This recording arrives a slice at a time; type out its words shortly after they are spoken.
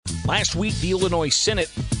Last week, the Illinois Senate,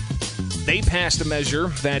 they passed a measure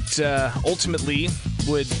that ultimately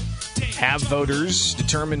would have voters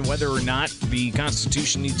determine whether or not the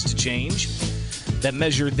Constitution needs to change. That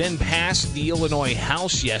measure then passed the Illinois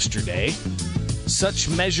House yesterday. Such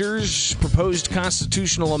measures, proposed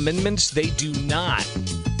constitutional amendments, they do not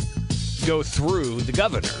go through the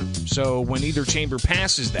governor. So when either chamber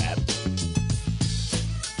passes that,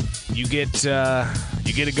 you get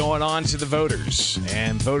it going on to the voters,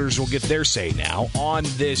 and voters will get their say now on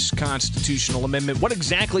this constitutional amendment. What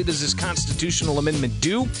exactly does this constitutional amendment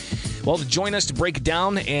do? Well, to join us to break it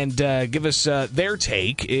down and give us their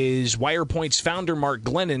take is WirePoint's founder, Mark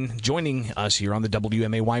Glennon, joining us here on the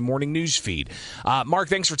WMAY Morning News Feed. Mark,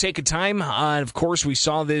 thanks for taking time. Of course, we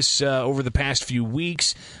saw this over the past few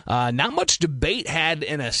weeks. Not much debate had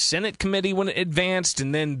in a Senate committee when it advanced,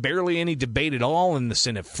 and then barely any debate at all in the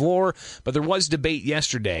Senate floor. But there was debate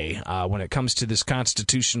yesterday when it comes to this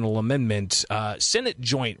constitutional amendment, Senate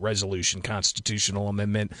Joint Resolution Constitutional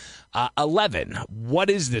Amendment 11. What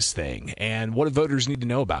is this thing? And what do voters need to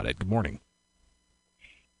know about it? Good morning.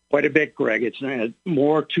 Quite a bit, Greg. It's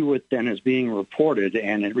more to it than is being reported,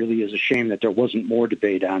 and it really is a shame that there wasn't more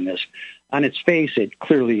debate on this. On its face, it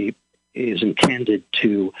clearly is intended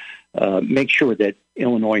to make sure that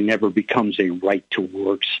Illinois never becomes a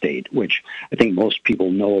right-to-work state, which I think most people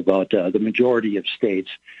know about. The majority of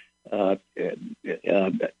states are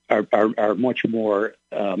much more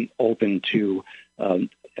open to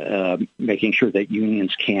making sure that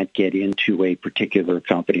unions can't get into a particular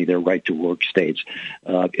company. They're right-to-work states.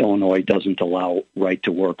 Illinois doesn't allow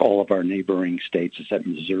right-to-work. All of our neighboring states, except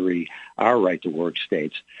Missouri, are right-to-work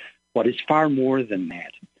states. But it's far more than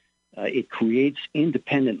that. It creates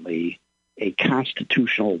independently a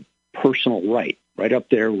constitutional personal right up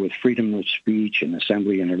there with freedom of speech and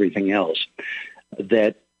assembly and everything else,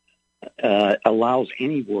 that allows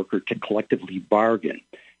any worker to collectively bargain.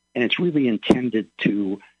 And it's really intended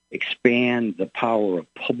to expand the power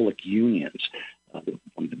of public unions.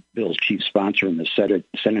 The bill's chief sponsor in the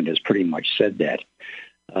Senate has pretty much said that.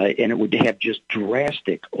 And it would have just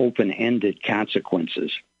drastic, open-ended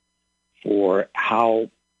consequences for how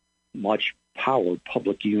much power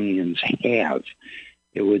public unions have.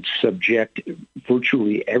 It would subject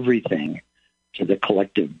virtually everything to the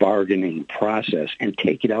collective bargaining process and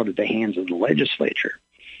take it out of the hands of the legislature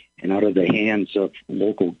and out of the hands of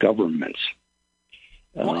local governments.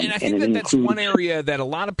 Well, and I think that's one area that a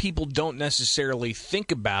lot of people don't necessarily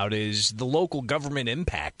think about is the local government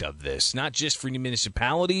impact of this, not just for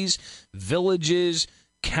municipalities, villages,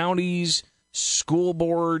 counties, school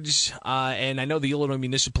boards, and I know the Illinois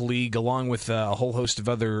Municipal League, along with a whole host of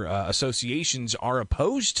other associations, are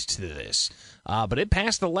opposed to this. But it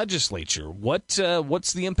passed the legislature. What's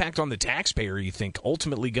the impact on the taxpayer, you think,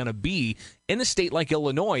 ultimately going to be in a state like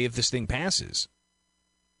Illinois if this thing passes?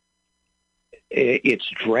 It's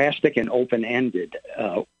drastic and open-ended.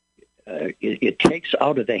 It takes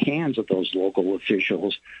out of the hands of those local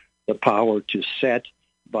officials the power to set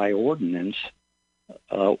by ordinance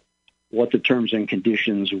what the terms and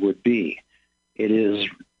conditions would be. It is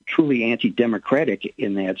truly anti-democratic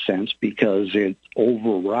in that sense because it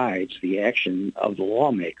overrides the action of the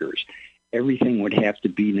lawmakers. Everything would have to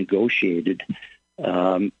be negotiated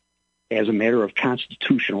as a matter of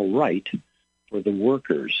constitutional right for the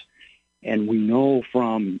workers. And we know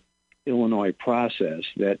from Illinois process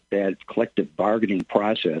that collective bargaining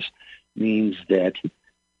process means that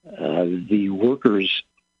the workers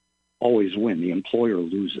always win. The employer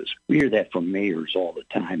loses. We hear that from mayors all the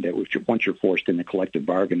time, that once you're forced into collective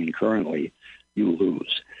bargaining currently, you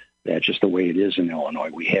lose. That's just the way it is in Illinois.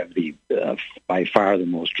 We have the by far the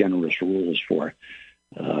most generous rules for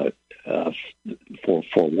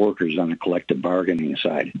workers on the collective bargaining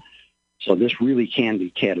side. So this really can be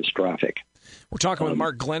catastrophic. We're talking with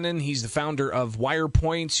Mark Glennon. He's the founder of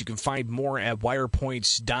WirePoints. You can find more at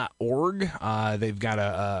wirepoints.org. They've got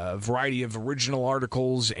a variety of original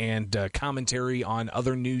articles and commentary on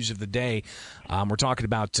other news of the day. We're talking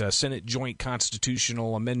about Senate Joint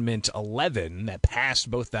Constitutional Amendment 11 that passed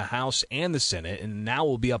both the House and the Senate, and now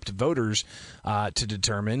will be up to voters to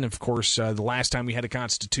determine. Of course, the last time we had a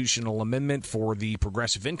constitutional amendment for the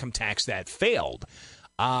progressive income tax, that failed.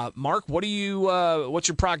 Mark, what's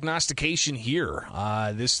your prognostication here?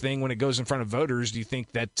 This thing, when it goes in front of voters, do you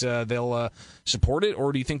think that they'll support it,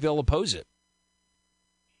 or do you think they'll oppose it?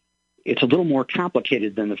 It's a little more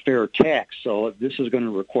complicated than the fair tax, so this is going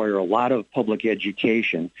to require a lot of public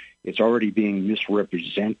education. It's already being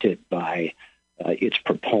misrepresented by its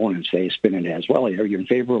proponents. They spin it as, well, are you in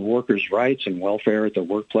favor of workers' rights and welfare at the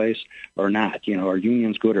workplace or not? Are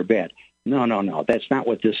unions good or bad? No. That's not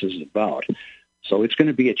what this is about. So it's going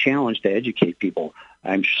to be a challenge to educate people.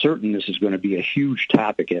 I'm certain this is going to be a huge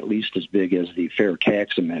topic, at least as big as the Fair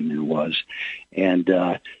Tax Amendment was. And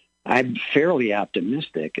I'm fairly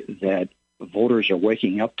optimistic that voters are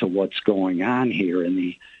waking up to what's going on here in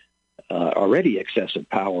the already excessive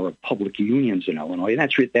power of public unions in Illinois.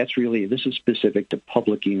 And that's really, this is specific to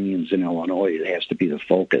public unions in Illinois. It has to be the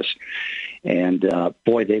focus. And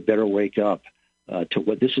boy, they better wake up to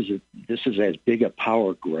what this is as big a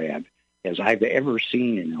power grab as I've ever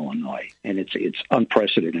seen in Illinois, and it's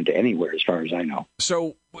unprecedented anywhere as far as I know.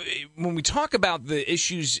 So when we talk about the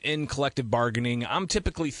issues in collective bargaining, I'm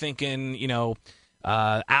typically thinking,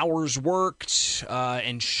 hours worked,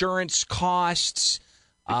 insurance costs,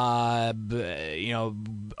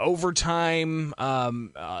 overtime,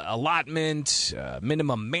 allotment,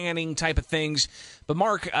 minimum manning type of things. But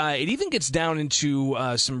Mark, it even gets down into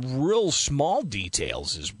some real small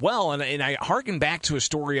details as well. And I harken back to a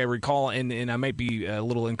story I recall, and I might be a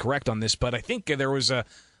little incorrect on this, but I think there was a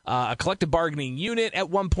collective bargaining unit at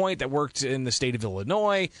one point that worked in the state of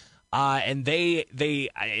Illinois. And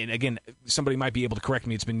and again, somebody might be able to correct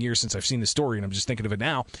me. It's been years since I've seen the story, and I'm just thinking of it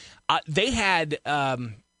now. They had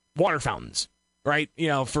water fountains, right?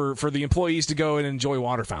 For the employees to go and enjoy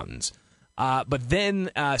water fountains. But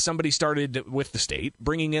then somebody started with the state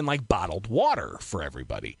bringing in like bottled water for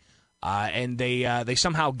everybody, and they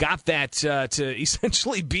somehow got that to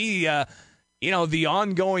essentially be the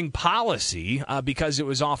ongoing policy because it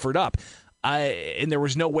was offered up. And there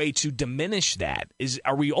was no way to diminish that.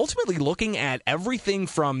 Are we ultimately looking at everything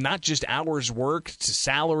from not just hours worked to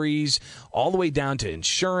salaries, all the way down to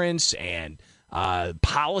insurance and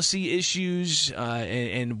policy issues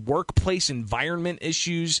and workplace environment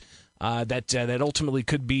issues that ultimately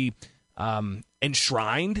could be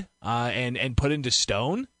enshrined and put into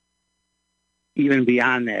stone? Even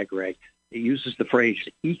beyond that, Greg, it uses the phrase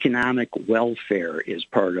economic welfare is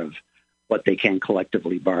part of what they can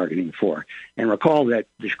collectively bargaining for. And recall that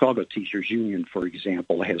the Chicago Teachers Union, for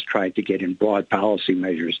example, has tried to get in broad policy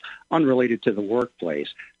measures unrelated to the workplace,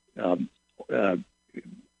 affordable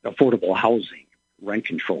housing, rent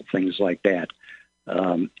control, things like that.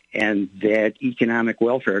 And that economic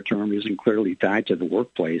welfare term isn't clearly tied to the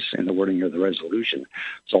workplace and the wording of the resolution.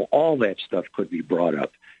 So all that stuff could be brought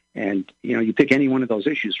up. And, you pick any one of those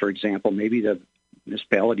issues, for example, maybe the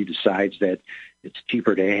municipality decides that it's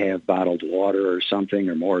cheaper to have bottled water or something,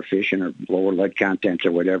 or more efficient, or lower lead content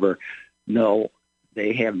or whatever. No,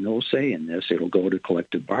 they have no say in this. It'll go to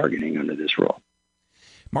collective bargaining under this rule.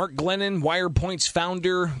 Mark Glennon, WirePoint's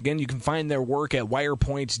founder. Again, you can find their work at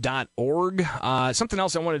wirepoints.org. Something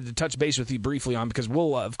else I wanted to touch base with you briefly on, because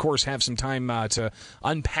we'll, of course, have some time to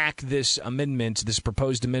unpack this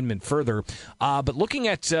proposed amendment further. But looking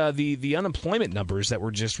at the unemployment numbers that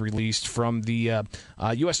were just released from the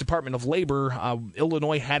U.S. Department of Labor,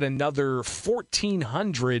 Illinois had another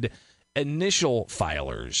 1,400 initial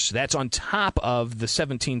filers. That's on top of the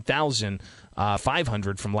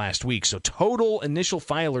 17,500 from last week. So total initial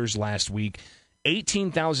filers last week,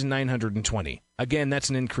 18,920. Again, that's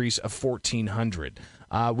an increase of 1,400.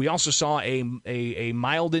 We also saw a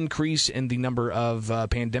mild increase in the number of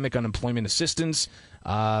pandemic unemployment assistance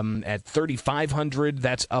at 3,500.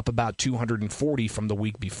 That's up about 240 from the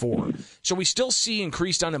week before. So we still see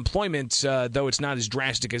increased unemployment, though it's not as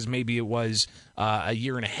drastic as maybe it was a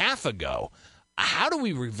year and a half ago. How do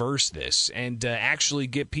we reverse this and actually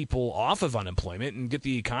get people off of unemployment and get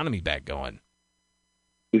the economy back going?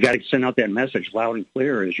 We got to send out that message loud and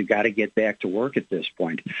clear, is you got to get back to work at this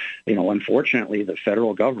point. Unfortunately, the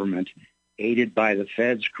federal government, aided by the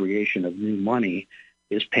Fed's creation of new money,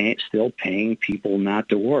 is still paying people not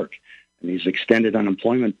to work. And these extended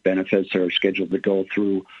unemployment benefits are scheduled to go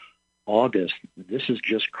through August. This is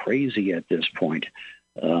just crazy at this point.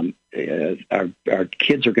 Our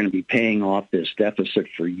kids are going to be paying off this deficit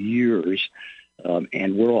for years,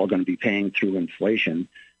 and we're all going to be paying through inflation.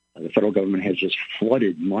 The federal government has just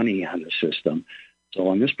flooded money on the system. So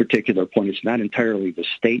on this particular point, it's not entirely the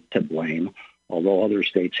state to blame, although other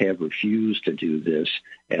states have refused to do this.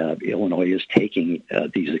 Illinois is taking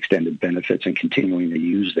these extended benefits and continuing to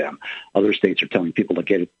use them. Other states are telling people to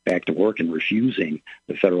get back to work and refusing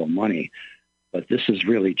the federal money. But this is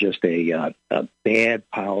really just a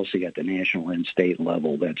bad policy at the national and state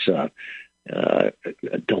level that's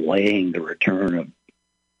delaying the return of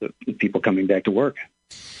the people coming back to work.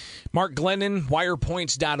 Mark Glennon,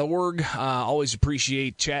 wirepoints.org. Always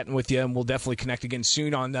appreciate chatting with you, and we'll definitely connect again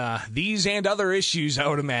soon on these and other issues, I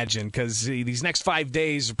would imagine, because these next 5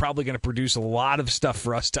 days are probably going to produce a lot of stuff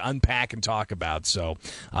for us to unpack and talk about. So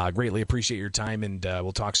greatly appreciate your time, and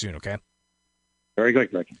we'll talk soon, okay? Very good,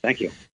 Greg. Thank you.